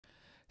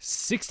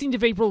16th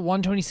of April,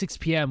 1:26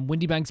 p.m.,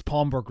 Windy Bank's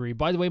Pawnbrokery.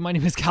 By the way, my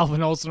name is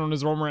Calvin, also known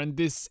as Romer, and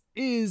this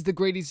is the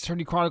Great Ace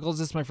Attorney Chronicles.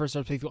 This is my first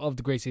playthrough of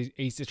the Great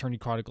Ace Attorney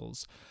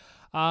Chronicles.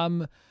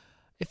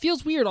 It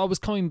feels weird always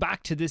coming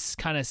back to this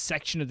kind of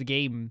section of the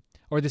game,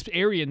 or this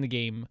area in the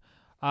game,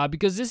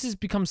 because this has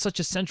become such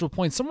a central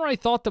point. Somewhere I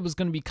thought that was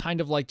going to be kind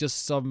of like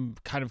just some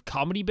kind of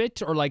comedy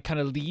bit, or like kind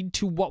of lead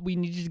to what we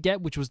needed to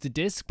get, which was the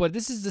disc, but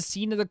this is the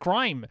scene of the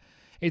crime.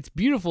 It's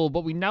beautiful,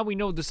 but now we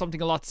know there's something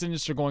a lot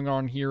sinister going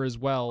on here as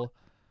well.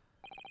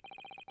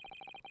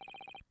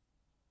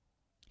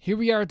 Here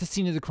we are at the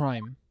scene of the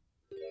crime.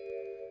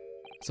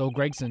 So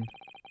Gregson.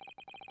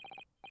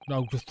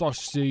 Now to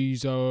thrust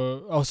these,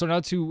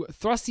 now to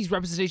thrust these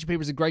representation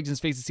papers in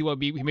Gregson's face and see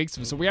what he makes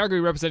of it. So we are going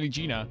to be representing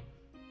Gina.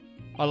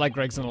 I like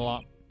Gregson a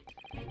lot.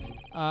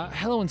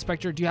 Hello,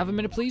 Inspector. Do you have a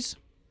minute, please?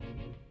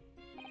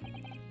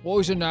 What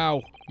is it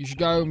now? You should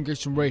go home and get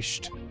some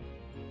rest.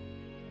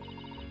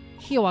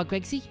 Here you are,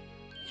 Gregsy.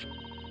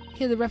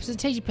 Here are the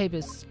representation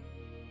papers.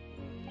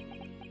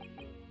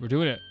 We're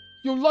doing it.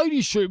 Your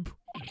ladyship!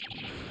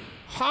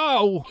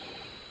 How?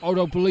 I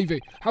don't believe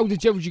it. How the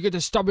devil did you get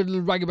the stubborn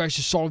little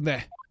ragamuffin song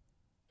there?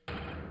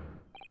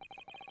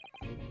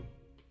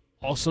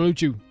 I'll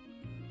salute you.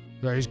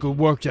 That is good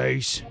work,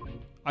 Ace.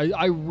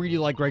 I really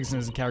like Gregson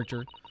as a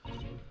character.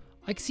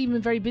 I can see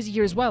him very busy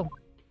here as well.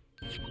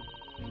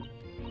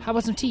 How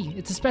about some tea?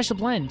 It's a special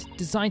blend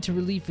designed to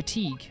relieve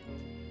fatigue.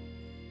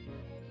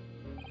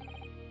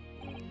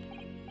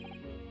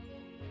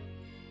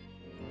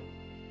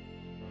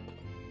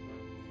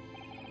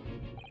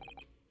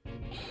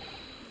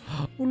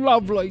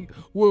 Lovely.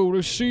 Well,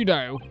 let's see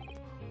now.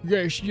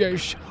 Yes,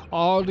 yes.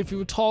 If you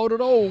were tired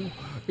at all,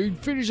 you'd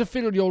finish a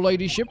fiddle, your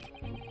ladyship.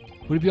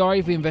 Would it be alright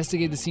if we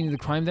investigate the scene of the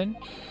crime then?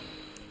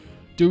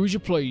 Do as you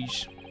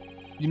please.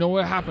 You know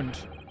what happened?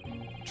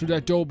 Through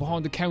that door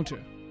behind the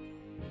counter.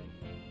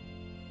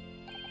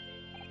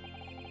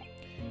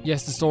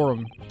 Yes, the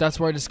storeroom. That's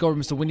where I discovered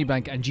Mr.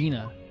 Windybank and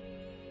Gina.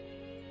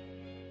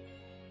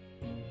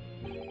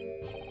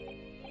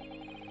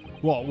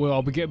 Well,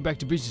 I'll be getting back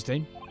to business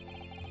then.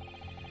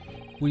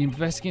 Will you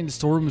investigate the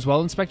storeroom as well,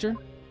 Inspector?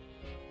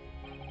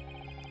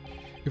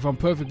 If I'm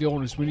perfectly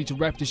honest, we need to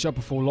wrap this up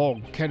before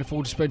long. Can't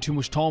afford to spend too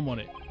much time on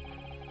it.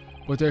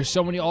 But there's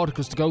so many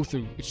articles to go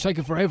through. It's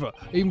taking forever,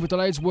 even with the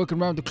lads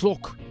working around the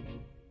clock.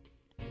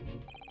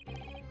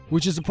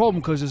 Which is a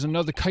problem because there's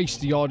another case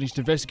the yard needs to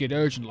investigate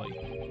urgently.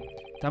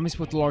 That must be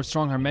what the Lord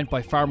Strongheart meant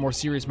by far more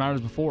serious matters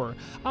before.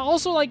 I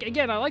also like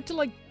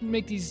to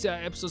make these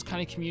episodes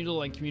kind of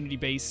communal and community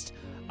based,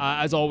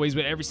 as always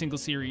with every single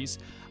series.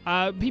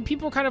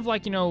 People were kind of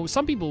like,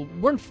 some people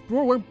weren't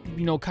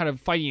kind of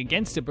fighting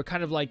against it, but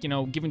kind of like,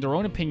 giving their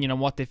own opinion on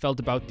what they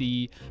felt about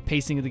the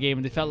pacing of the game,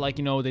 and they felt like,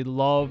 they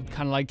loved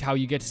kind of like how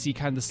you get to see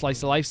kind of the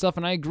slice of life stuff,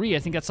 and I agree. I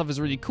think that stuff is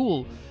really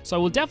cool, so I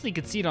will definitely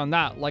concede on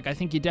that. Like, I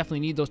think you definitely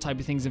need those type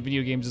of things in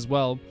video games as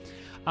well.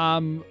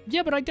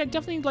 Yeah, but I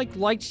definitely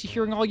liked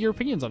hearing all your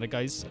opinions on it,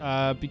 guys,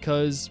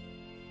 because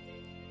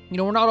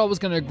we're not always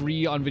going to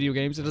agree on video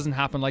games. It doesn't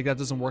happen like that. It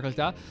doesn't work like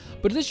that.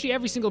 But literally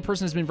every single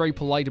person has been very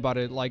polite about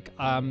it. Like,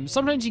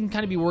 sometimes you can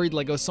kind of be worried,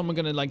 like, oh, is someone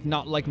going to,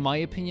 not like my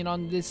opinion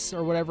on this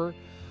or whatever?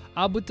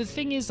 But the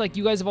thing is, like,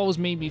 you guys have always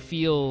made me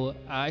feel,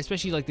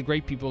 especially, like, the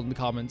great people in the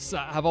comments,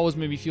 have always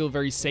made me feel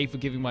very safe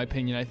with giving my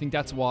opinion. I think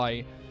that's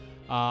why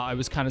I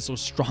was kind of so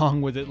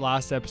strong with it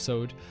last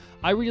episode.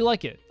 I really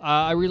like it.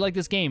 I really like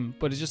this game.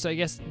 But it's just, I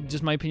guess,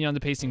 just my opinion on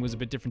the pacing was a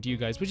bit different to you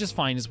guys, which is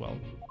fine as well.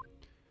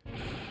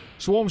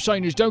 So what I'm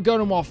saying is, don't go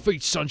to my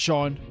feet,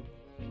 sunshine.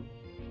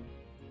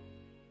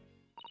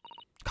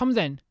 Come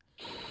then.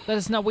 Let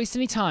us not waste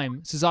any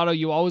time. Susato,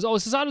 you always... Oh,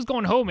 Susato's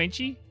going home, ain't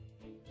she?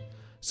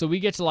 So we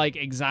get to, like,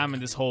 examine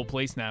this whole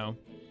place now.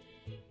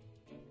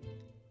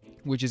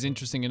 Which is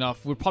interesting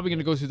enough. We're probably going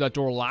to go through that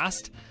door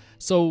last.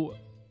 So...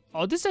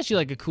 Oh, this is actually,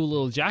 like, a cool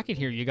little jacket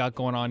here you got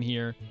going on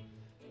here.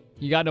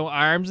 You got no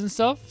arms and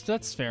stuff?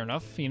 That's fair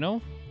enough,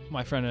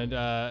 My friend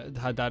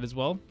had that as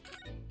well.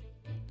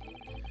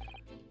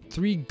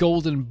 3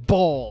 golden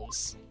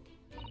balls.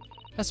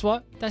 That's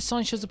what. That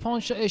sign shows the pawn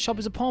shop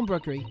is a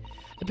pawnbrokery.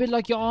 A bit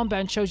like your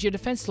armband shows you're a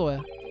defense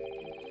lawyer.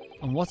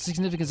 And what's the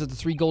significance of the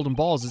 3 golden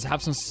balls? Does it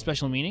have some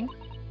special meaning?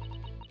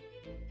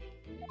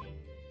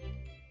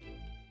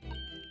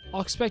 I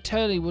expect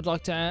Hurley would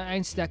like to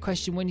answer that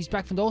question when he's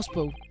back from the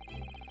hospital.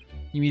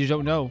 You mean you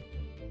don't know?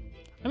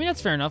 I mean,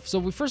 that's fair enough.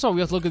 So first of all, we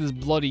have to look at this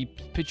bloody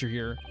picture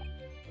here.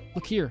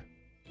 Look here.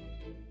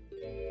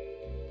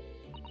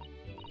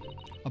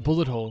 A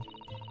bullet hole.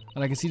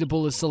 And I can see the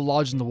bullet is still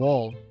lodged in the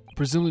wall.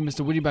 Presumably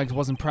Mr. Windybank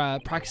wasn't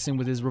practicing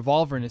with his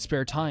revolver in his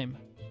spare time.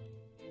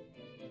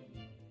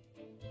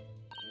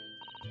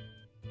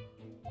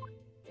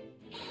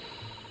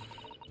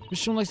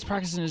 Mr. One likes to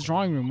practice in his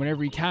drawing room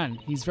whenever he can.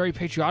 He's very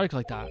patriotic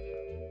like that.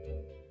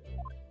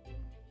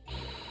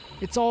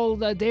 It's all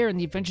there in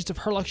the Adventures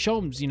of Sherlock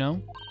Holmes,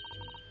 Isn't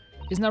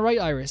that right,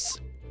 Iris?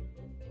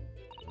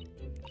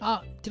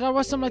 Did I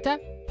write something like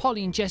that?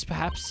 Partly in jest,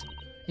 perhaps.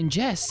 In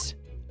jest?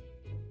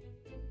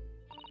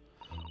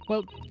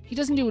 Well, he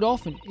doesn't do it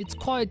often. It's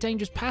quite a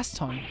dangerous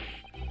pastime.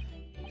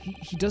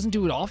 He doesn't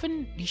do it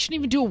often? He shouldn't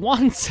even do it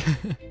once.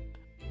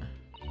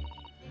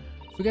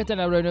 Forget that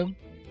now, Rono.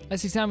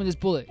 Let's examine this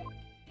bullet.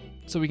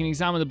 So we can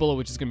examine the bullet,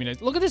 which is going to be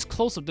nice. Look at this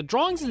close-up. The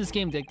drawings in this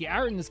game, the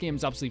art in this game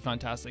is absolutely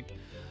fantastic.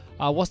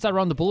 What's that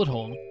around the bullet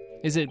hole?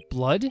 Is it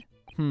blood?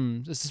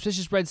 A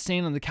suspicious red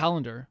stain on the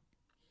calendar.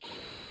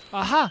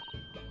 Aha!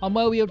 I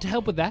might be able to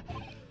help with that.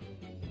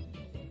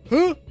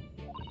 Huh?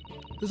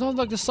 There's nothing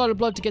like the sight of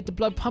blood to get the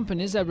blood pumping,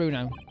 is there,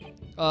 Bruno?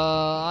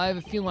 I have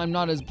a feeling I'm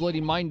not as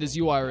bloody-minded as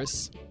you,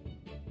 Iris.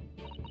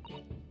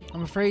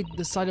 I'm afraid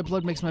the sight of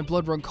blood makes my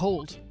blood run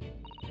cold.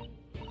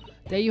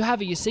 There you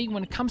have it, you see,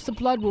 when it comes to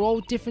blood, we're all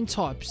different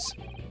types.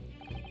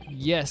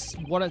 Yes,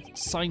 what a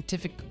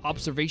scientific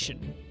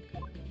observation.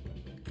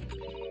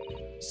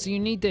 So you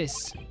need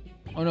this.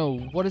 Oh no,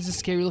 what is this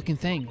scary looking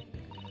thing?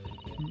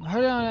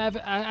 I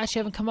actually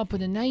haven't come up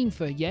with a name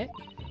for it yet,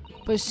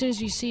 but as soon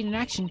as you see it in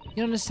action,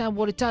 you'll understand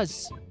what it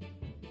does.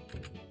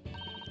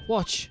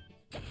 Watch.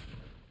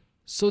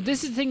 So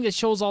this is the thing that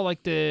shows all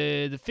like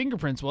the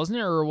fingerprints, wasn't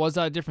it? Or was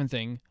that a different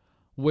thing?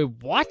 Wait,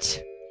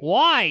 what?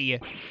 Why?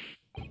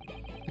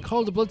 The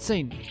color of the blood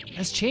stain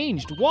has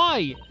changed.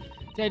 Why?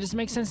 Yeah, does it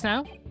make sense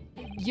now?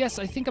 Yes,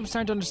 I think I'm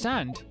starting to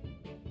understand.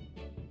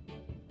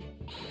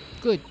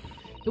 Good.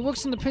 It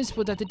works on the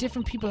principle that the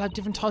different people have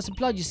different types of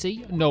blood, you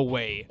see? No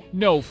way.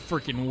 No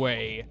freaking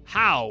way.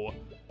 How?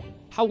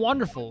 How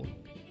wonderful.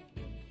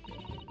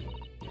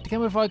 The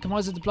chemical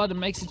combines the blood and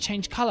makes it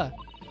change color.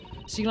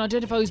 So you can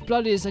identify whose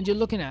blood it is that you're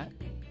looking at.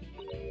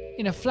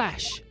 In a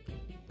flash.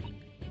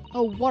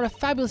 Oh, what a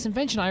fabulous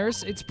invention,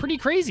 Iris. It's pretty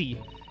crazy.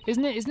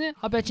 Isn't it? Isn't it?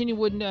 I bet Jenny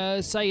would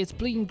say it's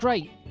bleeding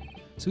great.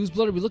 So whose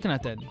blood are we looking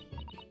at then?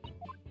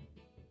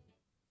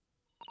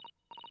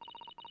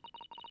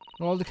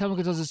 Well, all the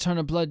chemical does is turn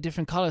a blood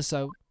different color,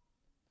 so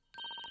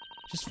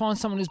just find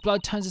someone whose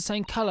blood turns the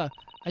same color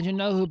and you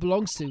know who it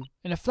belongs to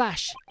in a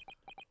flash.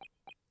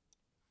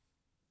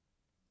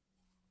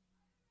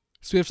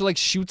 So we have to like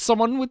shoot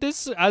someone with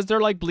this as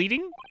they're like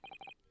bleeding?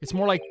 It's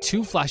more like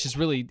 2 flashes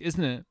really,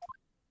 isn't it?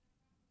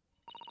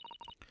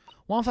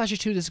 1 flash or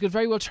 2, this could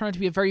very well turn out to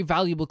be a very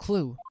valuable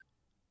clue.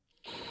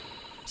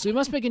 So we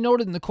must make a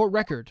note in the court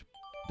record.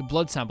 The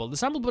blood sample. The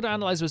sample will be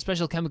analyzed with a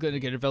special chemical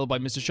indicator developed by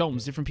Mr.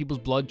 Sholmes. Different people's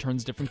blood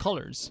turns different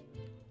colors.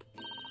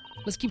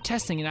 Let's keep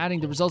testing and adding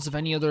the results of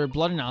any other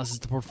blood analysis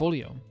to the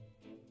portfolio.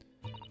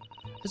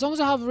 As long as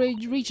I have a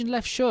region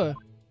left, sure.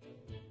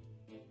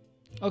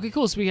 Okay,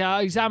 cool. So we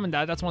examined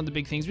that. That's one of the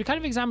big things. We kind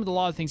of examined a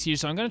lot of things here,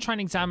 so I'm going to try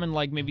and examine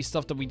like maybe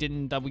stuff that we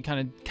didn't, that we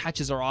kind of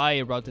catches our eye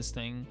about this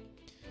thing.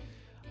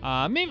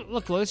 Maybe,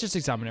 look, let's just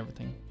examine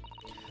everything.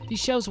 These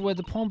shelves are where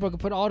the pawnbroker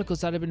put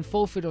articles that have been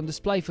forfeited on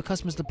display for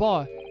customers to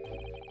buy.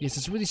 Yes,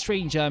 it's really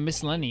strange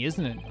miscellany,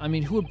 isn't it? I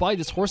mean, who would buy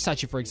this horse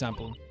statue, for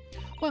example?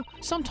 Well,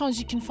 sometimes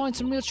you can find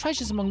some real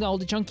treasures among all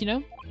the junk, you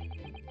know?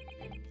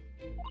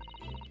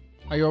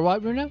 Are you alright,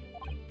 Bruno?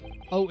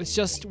 Oh, it's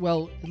just,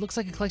 well, it looks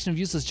like a collection of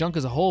useless junk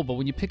as a whole, but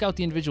when you pick out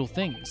the individual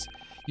things,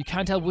 you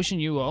can't help wishing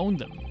you owned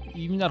them.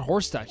 Even that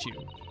horse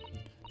statue.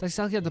 That's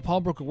exactly how the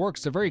pawnbroker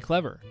works. They're very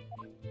clever.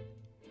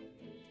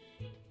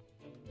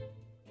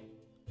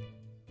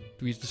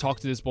 Do we have to talk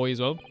to this boy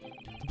as well?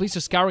 The police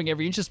are scouring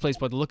every inch of this place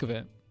by the look of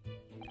it.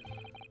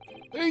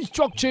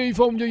 Instruction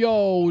from the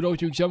yard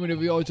to examine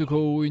every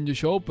article in the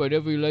shop and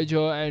every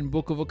ledger and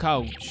book of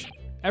accounts.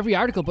 Every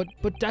article, but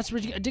that's a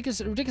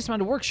ridiculous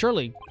amount of work,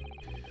 surely.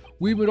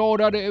 We've been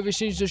all at it ever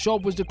since the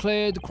shop was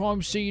declared the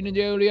crime scene in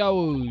the early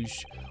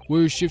hours.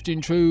 We're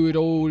shifting through it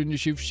all in the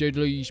shift at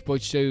least,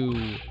 but still.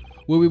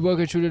 We'll be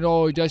working through the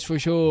night, that's for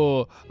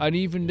sure. And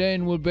even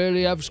then, we'll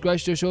barely have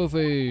scratched the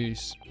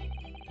surface.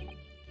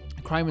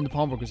 Crime in the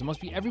pawnbrokers. It must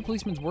be every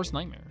policeman's worst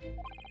nightmare.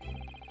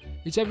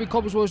 It's every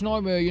couple's worst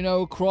nightmare, you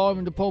know, crime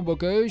in the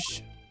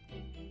pawnbrokers.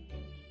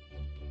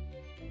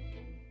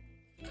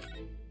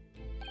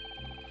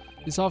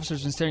 This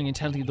officer's been staring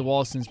intently at the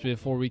wall since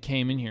before we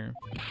came in here.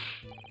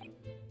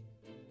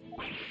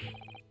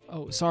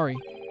 Oh, sorry.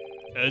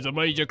 There's a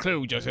major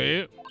clue, just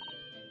here.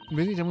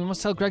 Really? Then we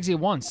must tell Gregsy at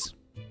once.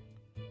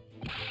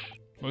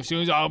 Well, as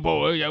soon as I'm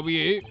bored, I'll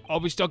be here. I'll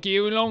be stuck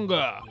here even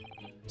longer.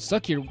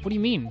 Stuck here? What do you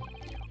mean?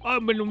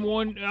 I've been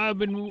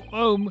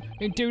home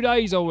in 2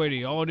 days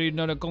already. I need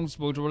another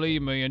constable to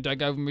relieve me and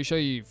take over my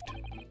shift.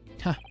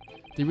 Huh.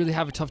 They really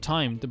have a tough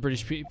time, the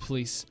British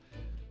police.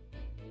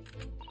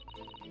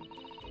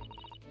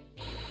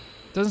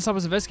 Doesn't stop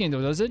us investigating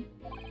though, does it?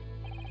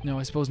 No,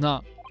 I suppose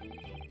not.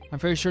 I'm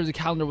very sure the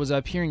calendar was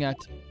appearing at.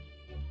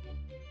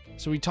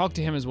 So we talked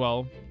to him as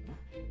well.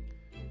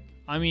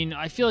 I mean,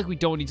 I feel like we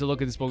don't need to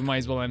look at this, but we might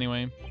as well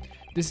anyway.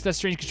 This is that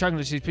strange contraction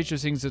that takes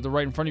pictures of things that are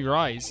right in front of your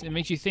eyes. It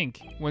makes you think.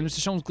 When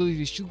Mr. Sholmes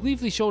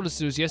gleefully showed us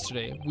to us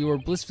yesterday, we were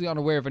blissfully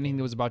unaware of anything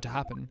that was about to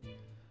happen.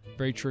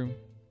 Very true.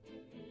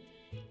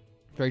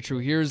 Very true.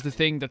 Here's the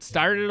thing that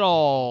started it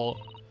all.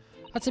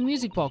 That's a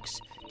music box.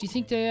 Do you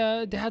think they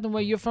had them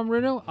where you're from,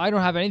 Bruno? I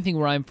don't have anything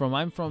where I'm from.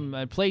 I'm from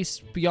a place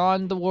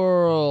beyond the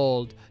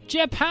world.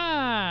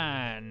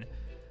 Japan!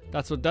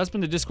 That's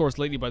been the discourse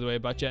lately, by the way,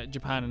 about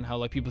Japan and how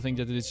like people think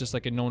that it's just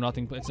like a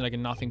nothing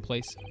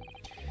place.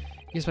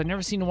 Yes, but I've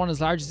never seen one as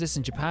large as this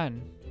in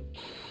Japan.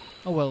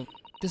 Oh well,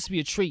 this will be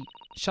a treat.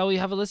 Shall we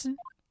have a listen?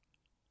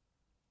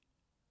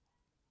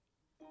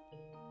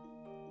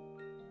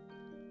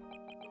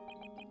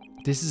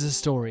 This is a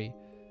story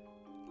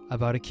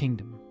about a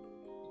kingdom.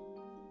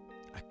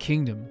 A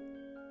kingdom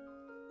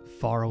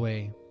far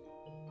away.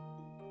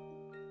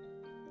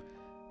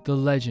 The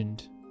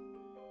legend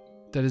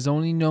that is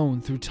only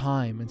known through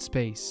time and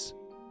space.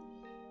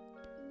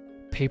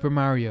 Paper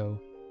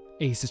Mario,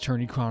 Ace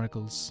Attorney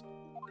Chronicles.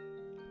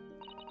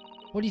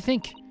 What do you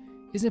think?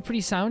 Isn't it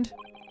pretty sound?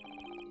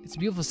 It's a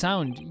beautiful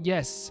sound,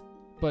 yes,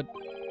 but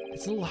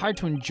it's a little hard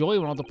to enjoy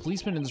when all the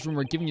policemen in this room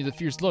are giving you the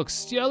fierce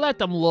looks. Yeah, let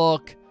them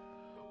look.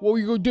 What are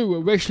you gonna do?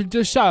 Arrest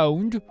the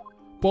sound?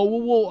 Bowl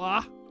of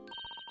water?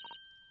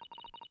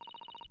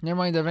 Never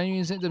mind, if any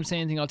of them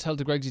say anything, I'll tell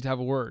the Gregsy to have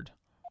a word.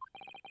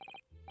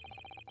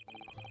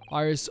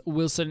 Iris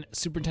Wilson,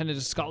 Superintendent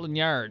of Scotland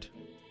Yard.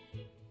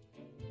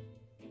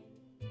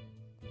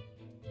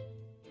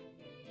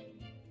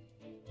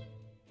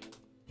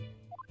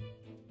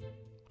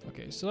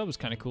 Okay, so that was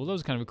kind of cool. That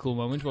was kind of a cool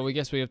moment. Well, I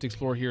guess we have to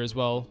explore here as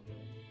well.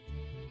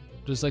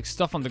 There's like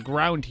stuff on the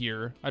ground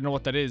here. I don't know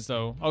what that is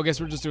though. Oh, I guess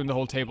we're just doing the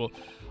whole table.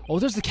 Oh,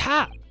 there's the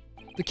cat!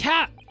 The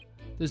cat!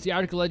 There's the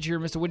article edge here,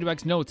 Mr.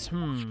 Windyback's notes.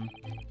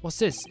 What's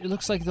this? It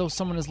looks like though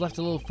someone has left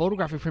a little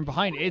photographic print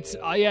behind. It's,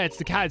 yeah, it's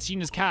the cat. It's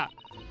Gina's cat.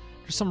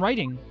 There's some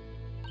writing.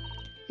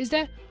 Is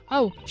there?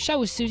 Oh,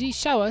 show us, Susie.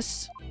 Show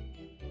us.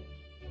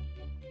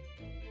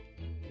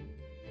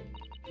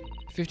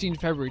 15th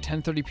February,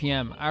 10:30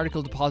 p.m.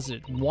 Article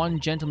deposited. One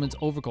gentleman's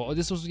overcoat. Oh,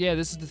 this was, yeah,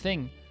 this is the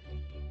thing.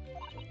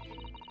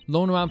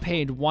 Loan amount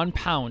paid,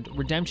 £1.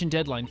 Redemption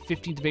deadline,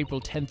 15th of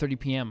April, 10:30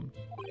 p.m.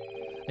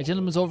 A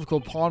gentleman's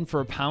overcoat pawned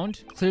for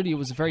 £1. Clearly, it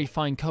was a very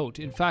fine coat.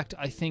 In fact,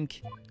 I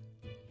think...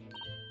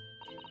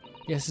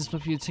 Yes, this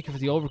must be the ticket for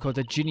the overcoat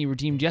that Ginny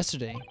redeemed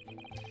yesterday.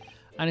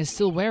 And is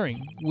still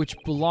wearing, which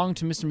belonged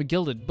to Mr.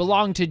 McGilded.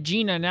 Belonged to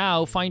Gina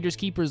now. Finders,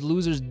 keepers,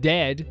 losers,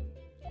 dead.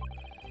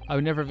 I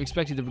would never have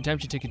expected the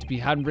redemption ticket to be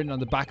handwritten on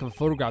the back of a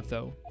photograph,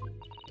 though.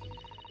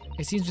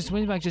 It seems Mr.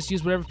 Windyback just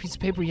used whatever piece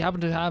of paper he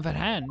happened to have at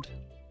hand.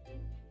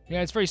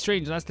 Yeah, it's very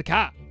strange, and that's the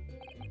cat.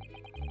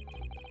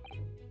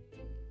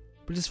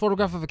 But this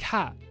photograph of a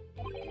cat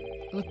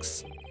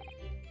looks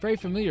very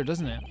familiar,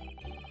 doesn't it?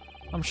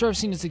 I'm sure I've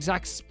seen this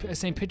exact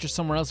same picture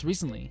somewhere else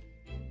recently.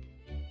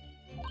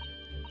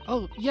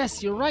 Oh,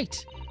 yes, you're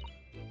right.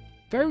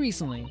 Very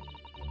recently.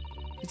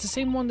 It's the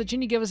same one that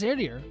Ginny gave us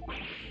earlier.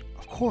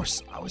 Of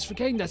course, I was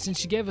forgetting that since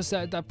she gave us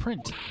that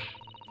print.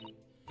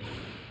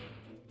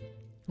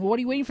 Well, what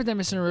are you waiting for then,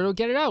 Mr. Naruto?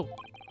 Get it out.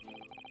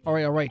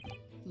 Alright.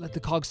 Let the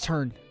cogs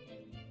turn.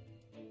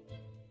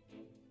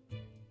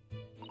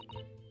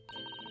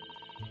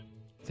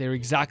 They're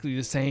exactly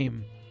the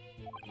same.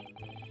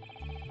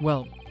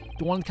 Well,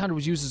 the one on the counter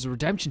was used as a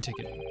redemption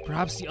ticket.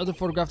 Perhaps the other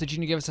photograph that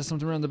Gina gave us has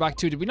something around the back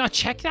too. Did we not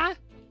check that?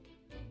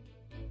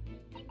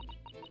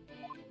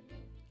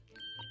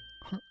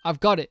 I've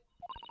got it.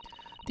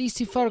 These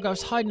two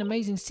photographs hide an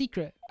amazing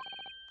secret.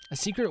 A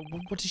secret?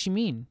 What does she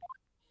mean?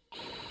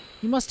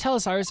 You must tell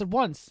us, Iris, at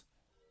once.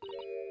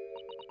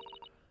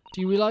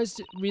 Do you realize,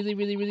 really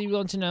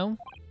want to know?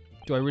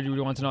 Do I really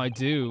want to know? I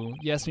do.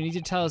 Yes, we need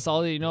to tell us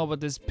all that you know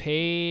about this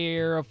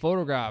pair of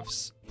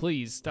photographs.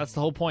 Please, that's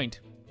the whole point.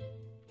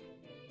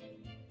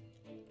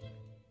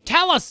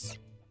 Tell us!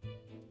 Do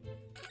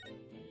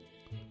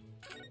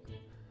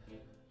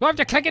I have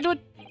to click into it?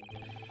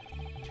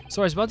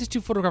 So it's about these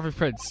two photographic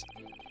prints.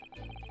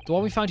 The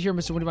one we found here at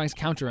Mr. Windybank's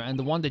counter and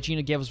the one that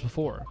Gina gave us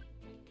before.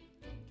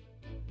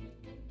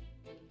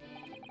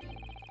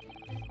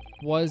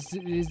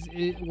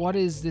 What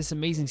is this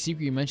amazing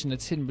secret you mentioned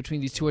that's hidden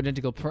between these two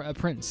identical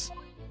prints?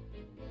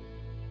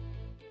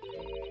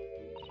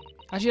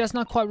 Actually, that's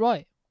not quite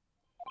right.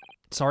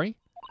 Sorry?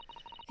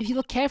 If you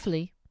look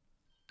carefully,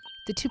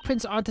 the two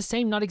prints aren't the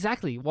same, not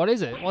exactly. What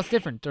is it? What's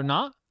different? They're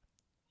not?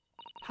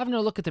 Have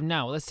another look at them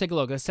now. Let's take a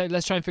look. Let's try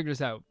and figure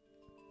this out.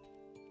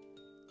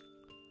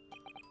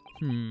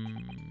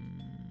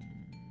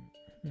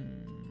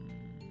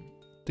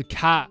 The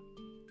cat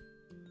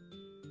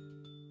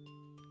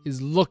is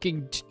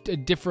looking a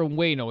different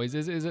way. No, is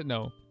it?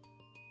 No.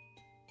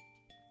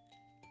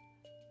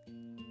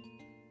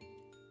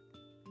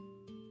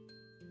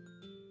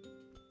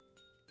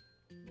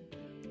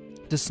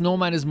 The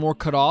snowman is more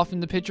cut off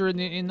in the picture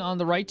on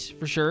the right,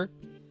 for sure.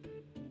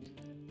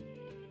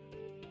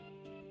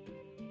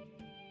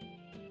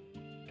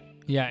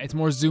 Yeah, it's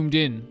more zoomed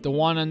in. The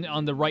one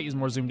on the right is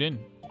more zoomed in.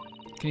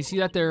 Can you see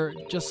that they're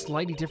just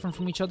slightly different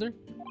from each other?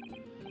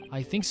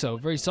 I think so.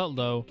 Very subtle,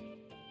 though.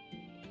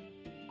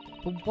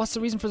 But what's the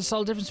reason for the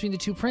subtle difference between the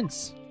two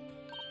prints?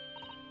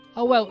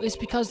 Oh, well, it's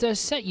because they're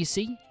set, you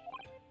see.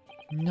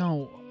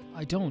 No,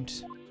 I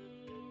don't.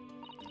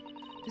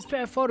 This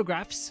pair of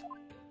photographs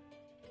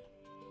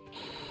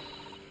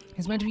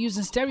is meant to be used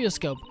in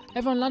stereoscope.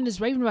 Everyone in London is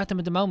raving about them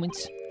at the moment.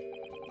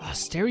 Ah,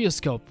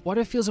 stereoscope. Why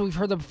do it feel as though we've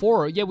heard that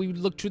before? Yeah, we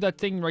looked through that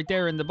thing right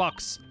there in the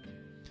box.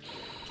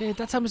 Yeah,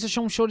 that's how Mr.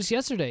 Sholmes showed us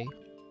yesterday.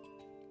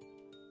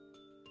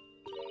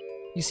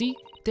 You see?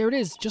 There it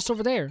is, just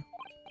over there.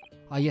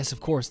 Ah yes, of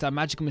course, that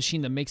magical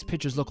machine that makes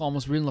pictures look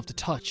almost real enough to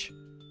touch.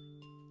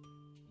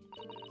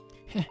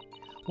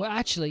 Well,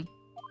 actually,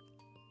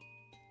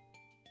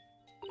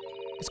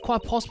 it's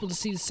quite possible to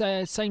see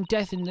the same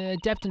depth in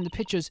the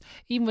pictures,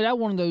 even without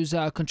one of those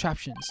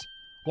contraptions.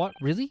 What,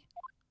 really?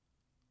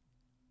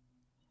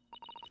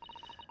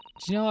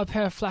 Do you know how a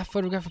pair of flat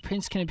photographic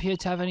prints can appear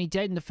to have any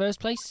depth in the first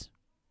place?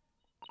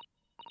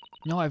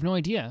 No, I have no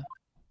idea.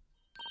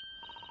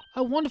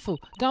 Oh, wonderful.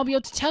 Then I'll be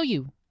able to tell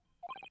you.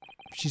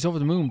 She's over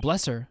the moon,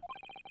 bless her.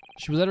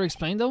 Should we let her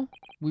explain, though?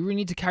 We really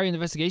need to carry an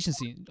investigation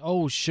scene.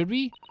 Oh, should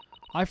we?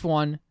 I, for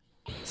one,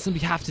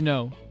 simply have to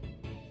know.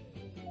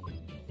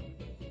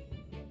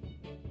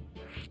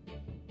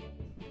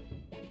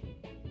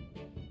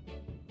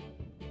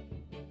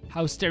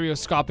 How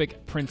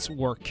stereoscopic prints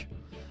work.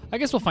 I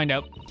guess we'll find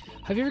out.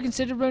 Have you ever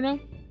considered, Bruno,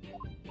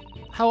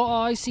 how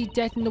I see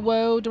depth in the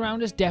world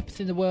around us?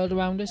 Depth in the world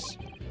around us?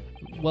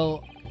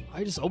 Well,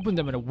 I just opened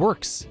them and it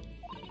works.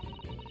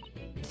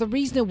 The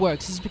reason it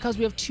works is because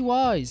we have 2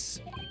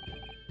 eyes.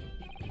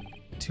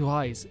 2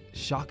 eyes.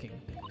 Shocking.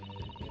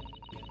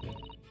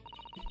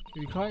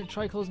 If you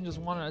try closing just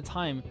one at a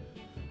time,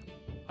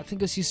 I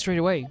think you'll see straight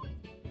away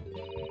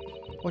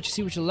what you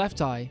see with your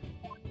left eye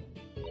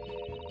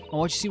and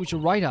what you see with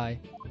your right eye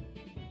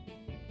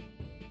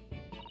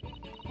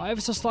are ever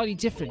so slightly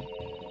different.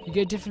 You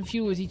get a different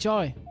view with each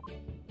eye.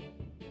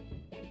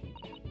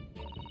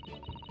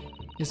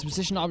 Yes, the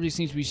position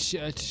obviously needs to be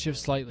shift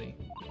slightly.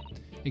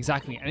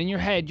 Exactly. And in your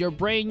head, your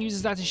brain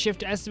uses that to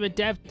shift to estimate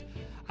depth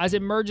as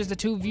it merges the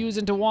 2 views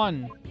into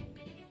one.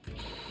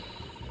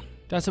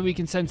 That's how we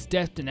can sense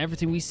depth in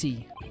everything we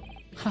see.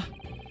 Huh.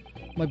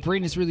 My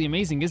brain is really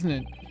amazing, isn't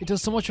it? It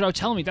does so much without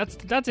telling me.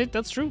 That's it.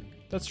 That's true.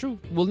 That's true.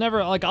 We'll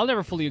never, like, I'll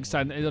never fully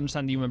understand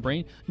the human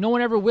brain. No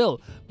one ever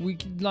will.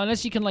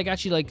 Unless you can, like,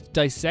 actually, like,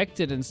 dissect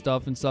it and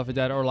stuff like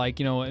that, or, like,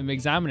 you know,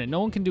 examine it. No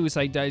one can do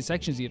like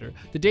dissections either.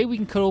 The day we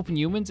can cut open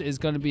humans is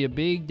going to be a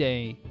big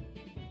day.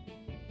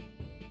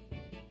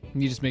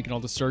 You're just making all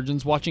the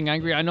surgeons watching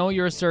angry. I know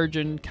you're a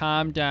surgeon.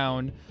 Calm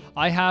down.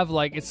 I have,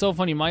 like, it's so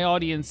funny. My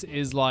audience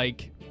is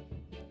like,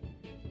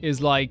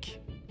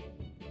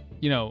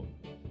 you know,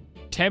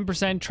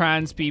 10%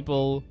 trans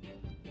people,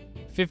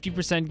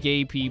 50%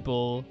 gay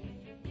people,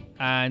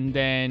 and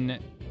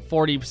then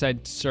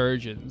 40%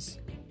 surgeons.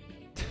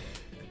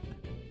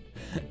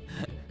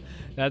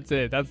 That's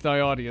it. That's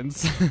my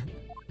audience.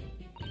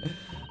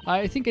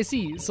 I think I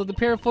see. So the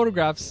pair of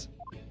photographs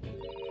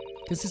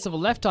consists of a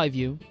left eye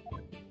view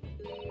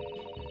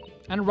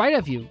and a right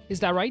eye view. Is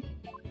that right?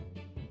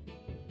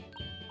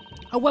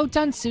 Oh, well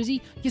done,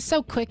 Susie. You're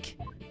so quick.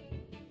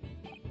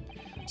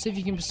 So if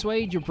you can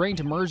persuade your brain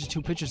to merge the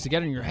 2 pictures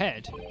together in your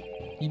head,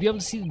 you'll be able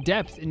to see the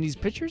depth in these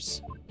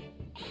pictures?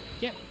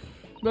 Yep.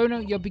 Rono,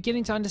 you're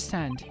beginning to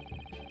understand.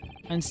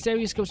 And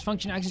stereoscope's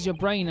function acts as your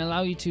brain and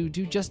allow you to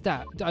do just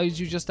that. I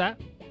do just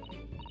that?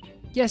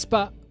 Yes,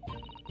 but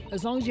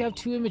as long as you have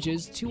 2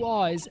 images, 2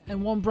 eyes,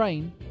 and 1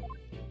 brain,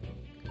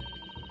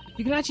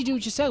 you can actually do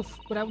it yourself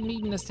without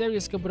needing a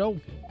stereoscope at all.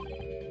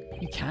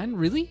 You can?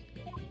 Really?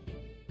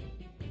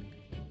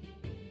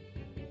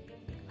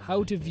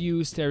 How to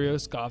view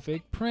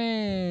stereoscopic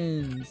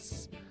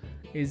prints.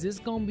 Is this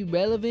gonna be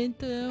relevant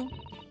though?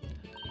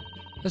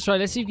 Let's try.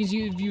 Let's see if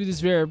you can view this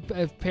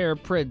pair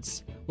of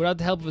prints without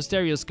the help of a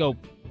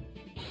stereoscope.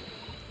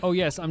 Oh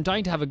yes, I'm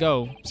dying to have a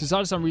go.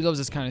 Suzato-san really loves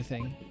this kind of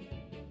thing.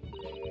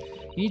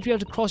 You need to be able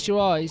to cross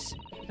your eyes.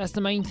 That's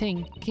the main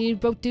thing. Can you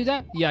both do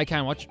that? Yeah, I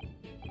can. Watch.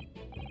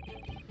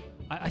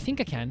 I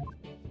think I can.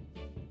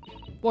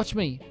 Watch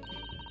me.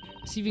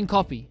 See if you can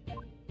copy.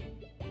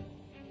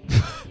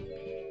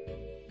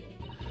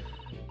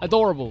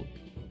 Adorable.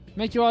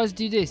 Make your eyes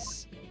do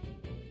this.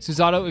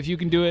 Suzato, if you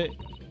can do it,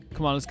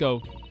 come on, let's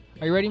go.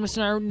 Are you ready,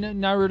 Mr.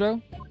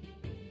 Naruto?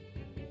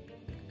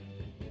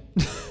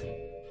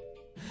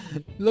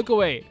 Look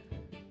away.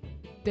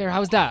 There,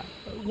 how's that?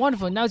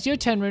 Wonderful. Now it's your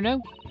turn,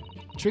 Runo.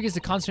 The trick is to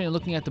concentrate on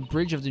looking at the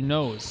bridge of the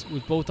nose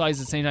with both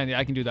eyes at the same time. Yeah,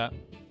 I can do that.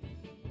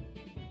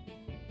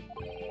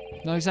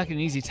 Not exactly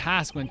an easy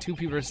task when 2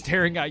 people are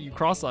staring at you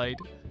cross-eyed.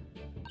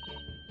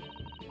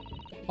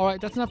 Alright,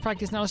 that's enough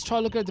practice. Now let's try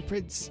looking at the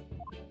prints.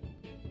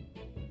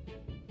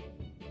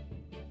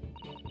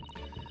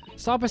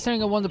 Start by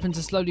staring at one of the prints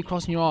and slowly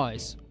crossing your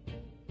eyes.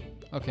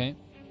 Okay.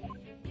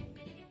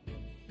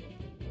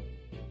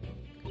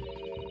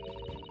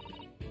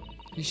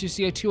 You should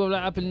see 2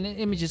 overlap in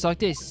images like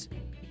this.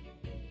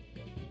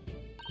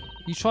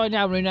 You try it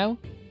now, Runo.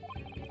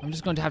 I'm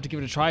just going to have to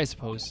give it a try, I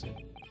suppose.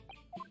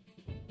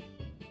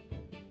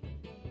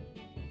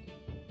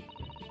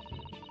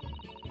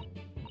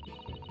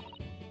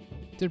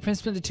 Did the print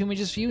split the 2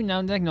 images for you?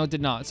 No, it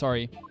did not.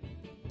 Sorry.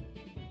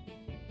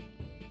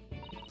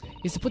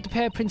 Is to put the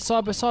pair of prints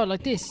side by side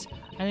like this,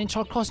 and then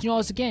try crossing your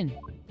eyes again.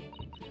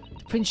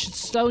 The prints should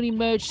slowly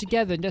merge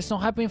together. That's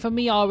not happening for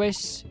me,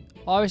 Iris.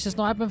 Iris, that's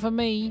not happening for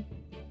me.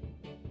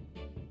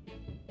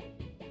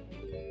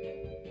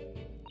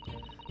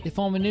 They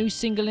form a new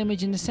single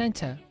image in the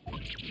center.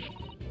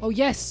 Oh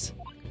yes!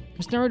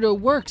 Mr. Naruto, it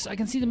works! I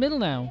can see the middle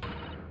now.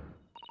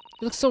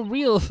 It looks so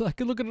real. I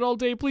could look at it all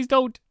day. Please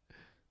don't.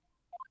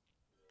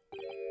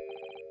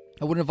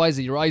 I wouldn't advise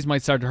it. Your eyes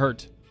might start to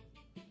hurt.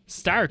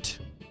 Start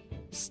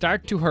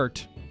to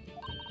hurt.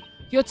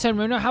 Your turn,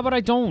 Runa. How about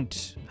I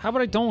don't? How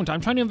about I don't?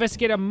 I'm trying to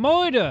investigate a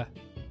murder.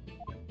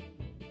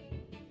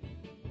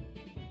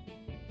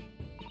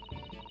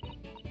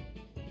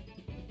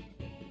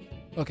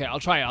 Okay, I'll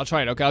try it.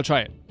 Okay, I'll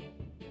try it.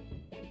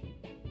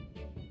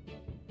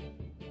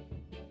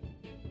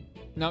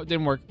 No, it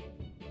didn't work.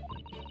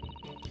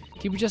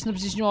 Keep adjusting the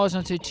position of your eyes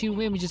until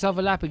two images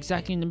overlap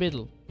exactly in the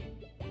middle.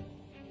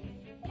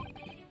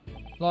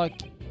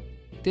 Like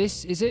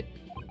this, is it?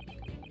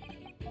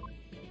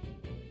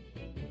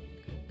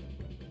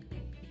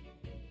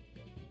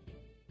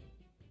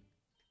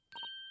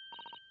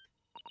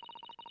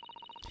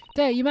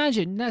 There, you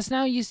imagine. That's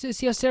now you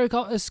see how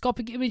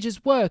stereoscopic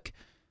images work.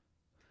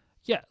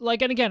 Yeah,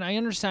 like, and again, I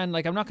understand,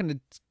 like, I'm not going to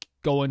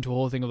go into a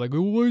whole thing of, like,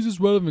 oh, why is this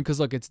relevant? Because,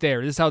 look, it's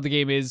there. This is how the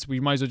game is. We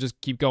might as well just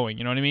keep going.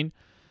 You know what I mean?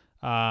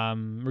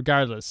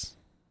 Regardless.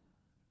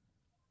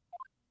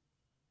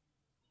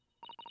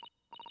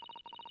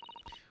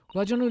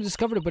 Well, I don't know who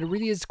discovered it, but it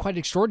really is quite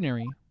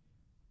extraordinary.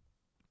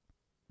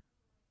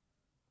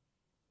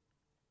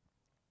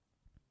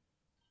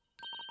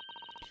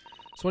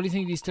 So what do you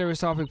think of these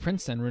stereoscopic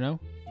prints then, Runo?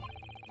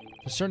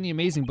 They're certainly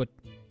amazing, but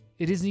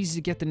it isn't easy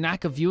to get the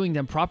knack of viewing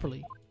them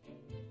properly.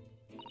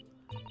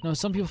 No,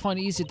 some people find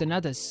it easier than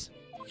others.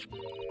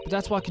 But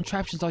that's why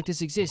contraptions like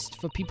this exist,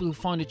 for people who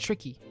find it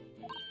tricky.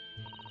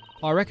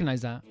 Oh, I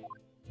recognize that.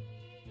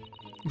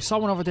 We saw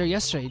one over there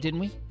yesterday,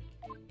 didn't we?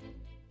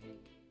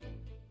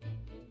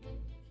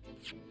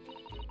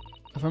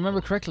 If I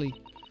remember correctly,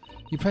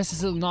 you press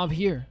this little knob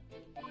here.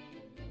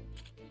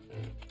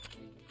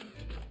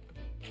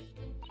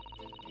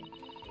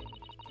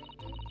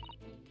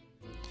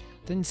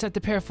 Then set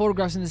the pair of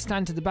photographs in the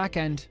stand to the back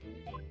end.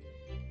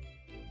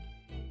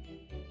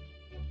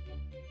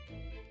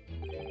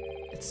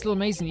 It's still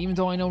amazing, even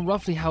though I know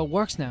roughly how it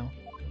works now.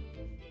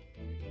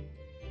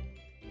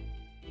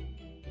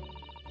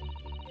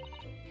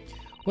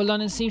 Well,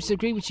 London seems to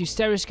agree with you.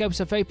 Stereoscopes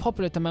are very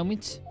popular at the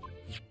moment.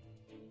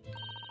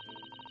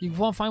 You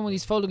can find one of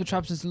these folding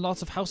contraptions in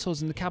lots of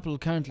households in the capital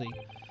currently.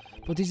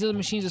 But these little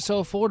machines are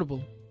so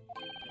affordable.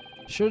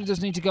 Surely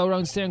doesn't need to go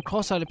around staring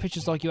cross-eyed at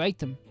pictures like you ate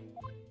them.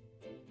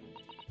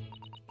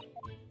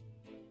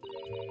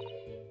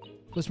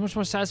 But it's much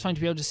more satisfying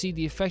to be able to see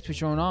the effect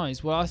with your own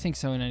eyes. Well, I think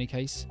so in any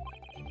case.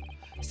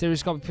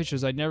 Stereoscopic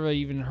pictures, I'd never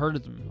even heard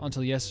of them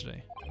until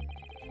yesterday.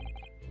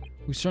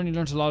 We certainly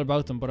learned a lot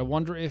about them, but I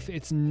wonder if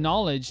it's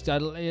knowledge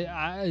that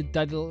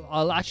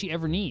I'll actually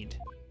ever need.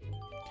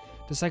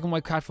 The second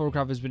white cat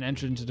photograph has been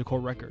entered into the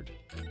court record.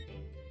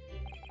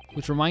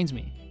 Which reminds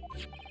me,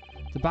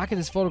 the back of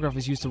this photograph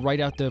is used to write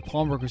out the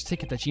pawnbroker's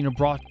ticket that Gina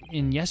brought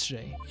in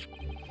yesterday.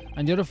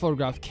 And the other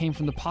photograph came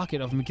from the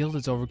pocket of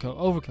Magilda's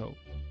overcoat.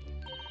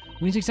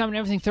 We need to examine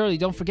everything thoroughly,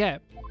 don't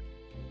forget.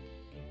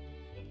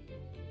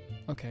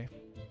 Okay.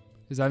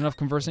 Is that enough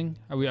conversing?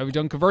 Are we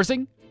done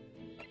conversing?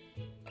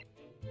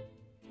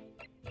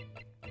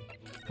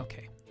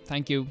 Okay.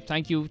 Thank you.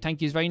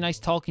 It's very nice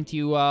talking to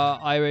you,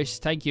 Irish.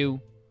 Thank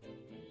you.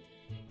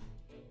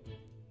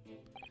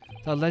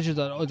 That ledger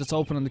that's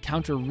open on the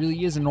counter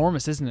really is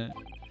enormous, isn't it?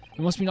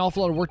 It must be an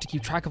awful lot of work to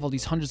keep track of all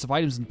these hundreds of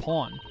items in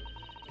pawn.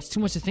 It's too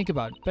much to think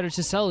about. Better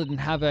to sell it and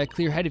have a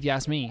clear head if you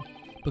ask me.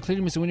 But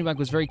clearly Mr. Windybank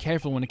was very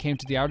careful when it came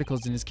to the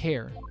articles in his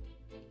care.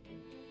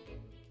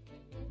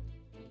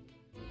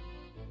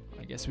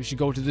 I guess we should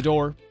go to the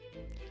door.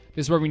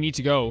 This is where we need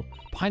to go.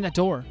 Behind that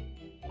door.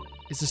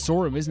 It's the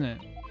storeroom, isn't it?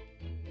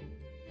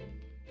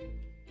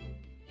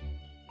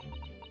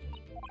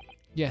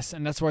 Yes,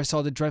 and that's where I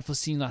saw the dreadful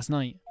scene last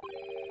night.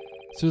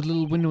 Through the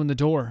little window in the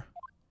door.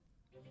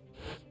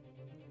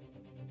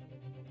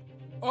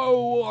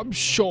 Oh, I'm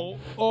sure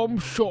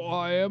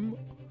I am.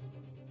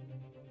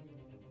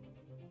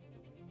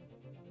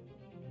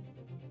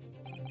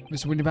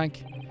 Mr.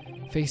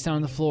 Windybank, face down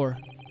on the floor,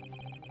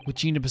 with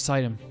Gina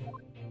beside him.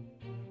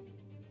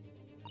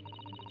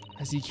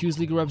 As the accused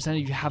legal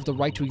representative, you have the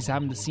right to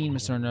examine the scene,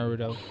 Mr.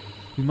 Naruto.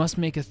 We must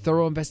make a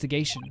thorough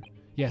investigation.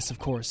 Yes, of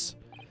course.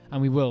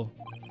 And we will.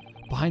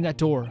 Behind that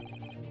door,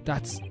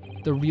 that's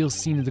the real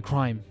scene of the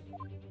crime.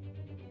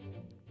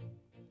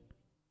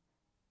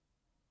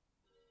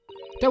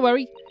 Don't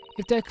worry.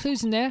 If there are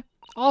clues in there,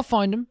 I'll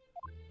find them.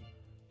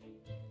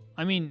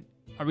 I mean,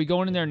 are we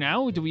going in there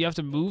now? Do we have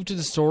to move to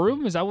the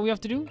storeroom? Is that what we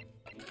have to do?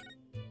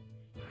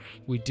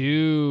 We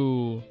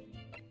do.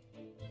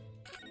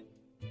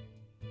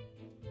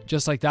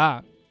 Just like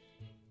that.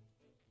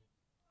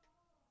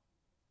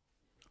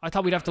 I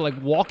thought we'd have to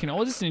like walk in.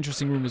 Oh, this is an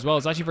interesting room as well.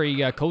 It's actually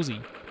very cozy.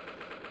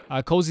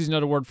 Cozy is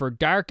another word for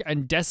dark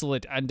and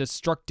desolate and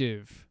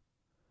destructive.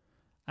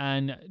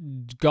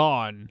 And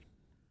gone.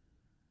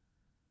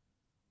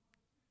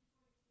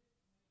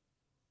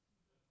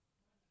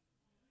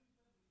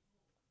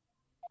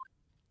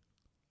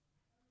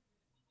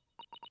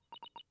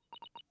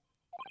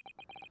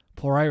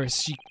 Poor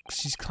Iris,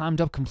 she's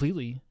clammed up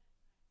completely.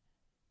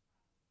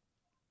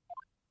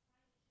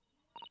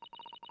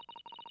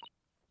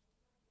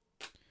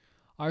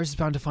 Iris is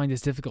bound to find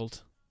this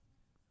difficult.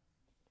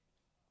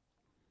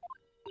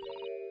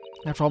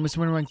 After all, Mr.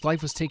 Winterbank's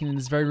life was taken in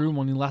this very room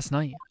only last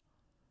night.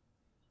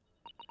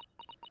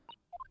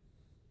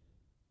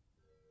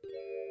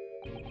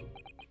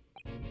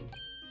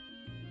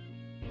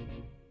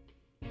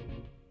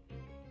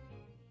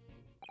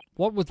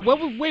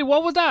 Wait,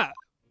 what was that?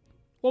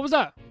 What was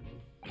that?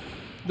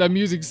 The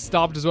music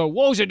stopped as well.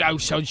 What was it now,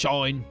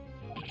 sunshine?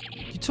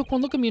 You took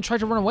one look at me and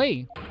tried to run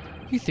away.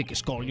 You think a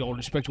Scotland Yard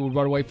inspector would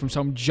run away from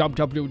some jumped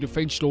up little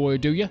defense lawyer,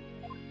 do you?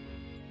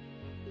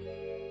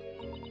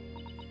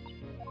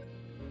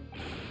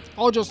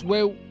 I've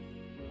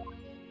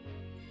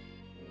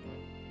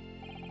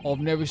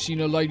never seen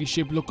a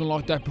ladyship looking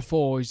like that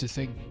before, is the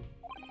thing.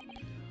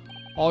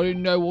 I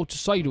didn't know what to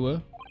say to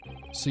her.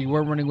 So you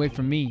weren't running away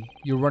from me.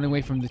 You were running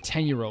away from the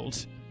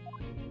 10-year-old.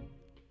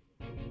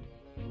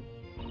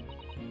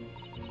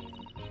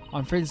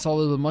 I'm afraid it's all a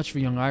little bit much for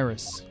young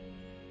Iris.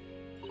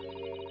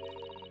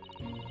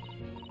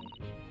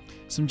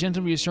 Some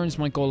gentle reassurance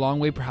might go a long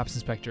way, perhaps,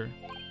 Inspector.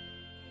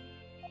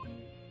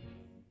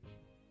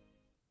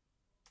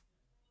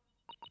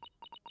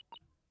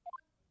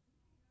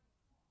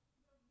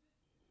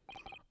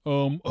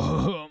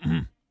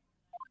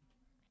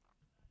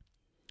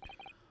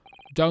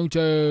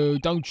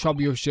 Don't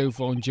trouble yourself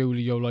on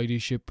Julie, your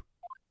ladyship.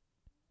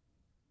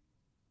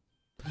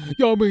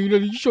 You mean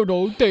that you're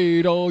not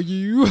dead, are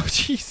you?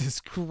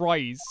 Jesus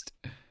Christ.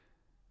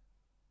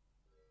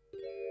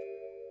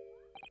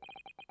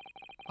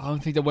 I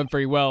don't think that went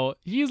very well.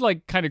 He's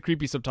like kind of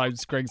creepy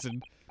sometimes,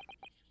 Gregson.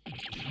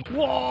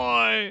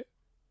 Why?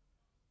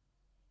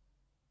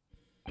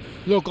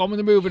 Look, I'm in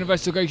the middle of an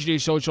investigation here,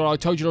 so I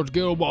told you not to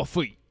get on my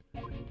feet.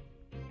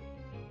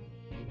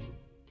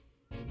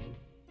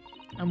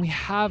 And we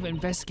have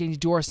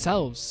investigated to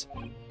ourselves.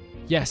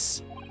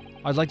 Yes,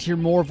 I'd like to hear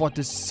more of what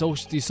the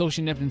associate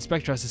inept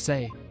inspector has to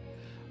say.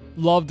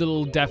 Love the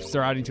little depths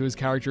they're adding to his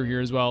character here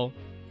as well.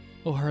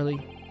 Oh, Hurley.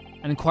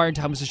 And inquire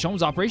into how Mr.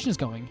 Shone's operation is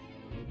going.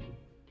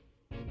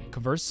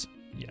 Converse?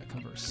 Yeah,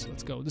 converse.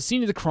 Let's go. The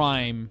scene of the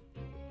crime.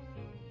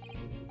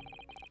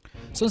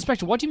 So,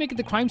 Inspector, what do you make of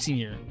the crime scene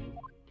here?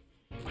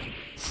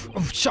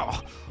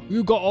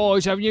 You got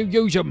eyes, haven't you?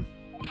 Use them.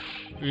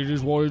 It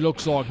is what it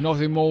looks like.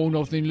 Nothing more,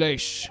 nothing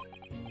less.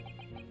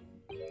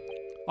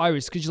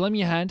 Iris, could you lend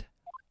me a hand?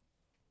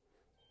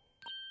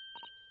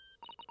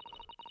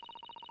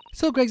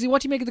 So, Gregsy,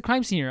 what do you make of the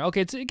crime scene here?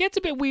 Okay, it gets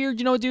a bit weird,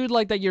 you know, dude,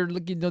 like that you're,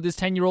 you know, this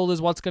 10-year-old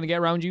is what's going to get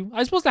around you.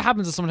 I suppose that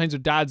happens sometimes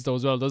with dads, though,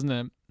 as well, doesn't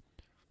it?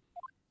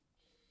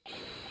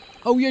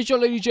 Oh, yes, your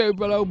ladyship,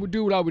 but I'll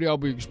do that with you,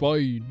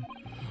 explain.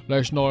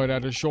 Last night,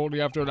 at shortly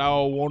after an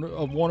hour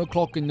of 1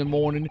 o'clock in the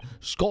morning,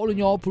 Scotland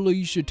Yard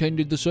police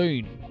attended the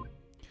scene.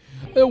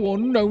 The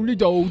one and only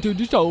door to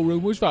the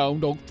storeroom was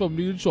found locked from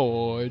the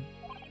inside.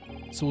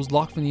 So it was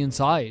locked from the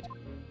inside.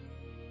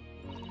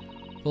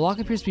 The lock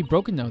appears to be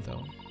broken now,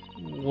 though.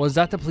 Was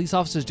that the police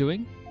officers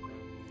doing?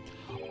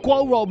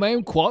 Quite right,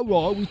 ma'am, quite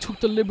right. We took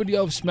the liberty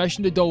of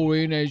smashing the door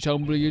in as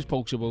humbly as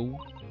possible.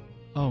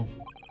 Oh.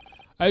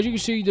 As you can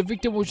see, the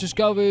victim was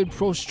discovered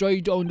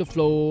prostrate on the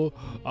floor.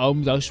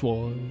 That's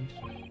why.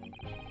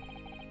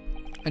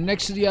 And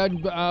next to the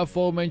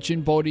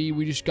aforementioned body,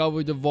 we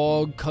discovered the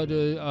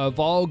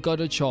vile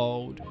gutter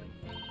child.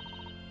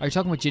 Are you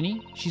talking about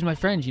Ginny? She's my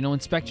friend, you know,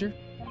 Inspector?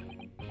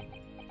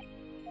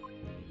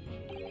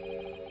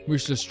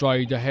 Miss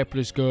Lestrade, the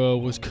hapless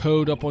girl, was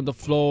curled up on the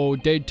floor,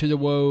 dead to the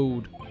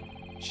world.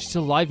 She's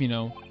still alive, you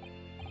know.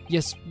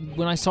 Yes,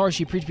 when I saw her,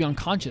 she appeared to be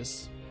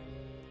unconscious.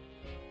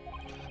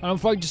 And I'm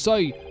afraid to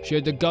say, she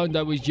had the gun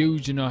that was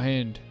used in her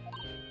hand.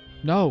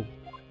 No,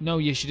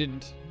 yes, she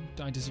didn't.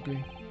 I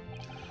disagree.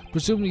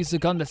 Presumably it's the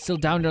gun that's still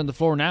down there on the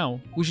floor now.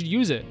 We should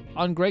use it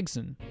on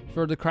Gregson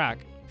for the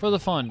crack, for the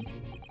fun.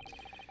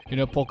 In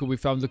her pocket we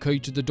found the key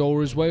to the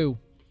door as well.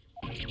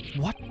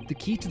 What? The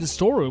key to the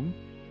storeroom?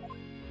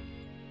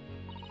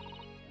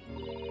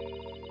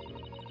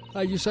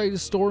 You say the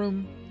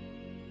storeroom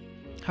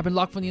have been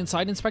locked from the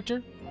inside,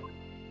 Inspector?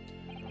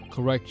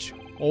 Correct.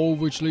 All of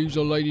which leaves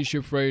our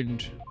ladyship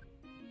friend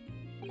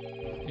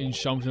in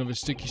something of a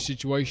sticky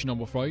situation,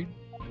 I'm afraid.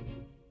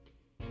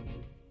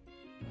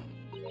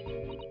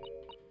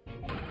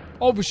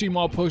 Obviously,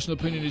 my personal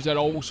opinion is that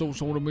also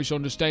sort of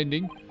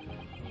misunderstanding.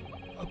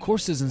 Of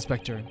course it is,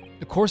 Inspector.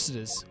 Of course it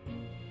is.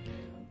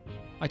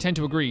 I tend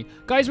to agree.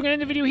 Guys, we're going to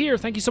end the video here.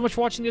 Thank you so much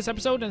for watching this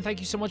episode, and thank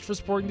you so much for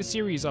supporting the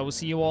series. I will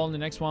see you all in the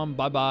next one.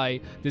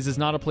 Bye-bye. This is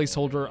not a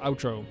placeholder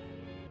outro.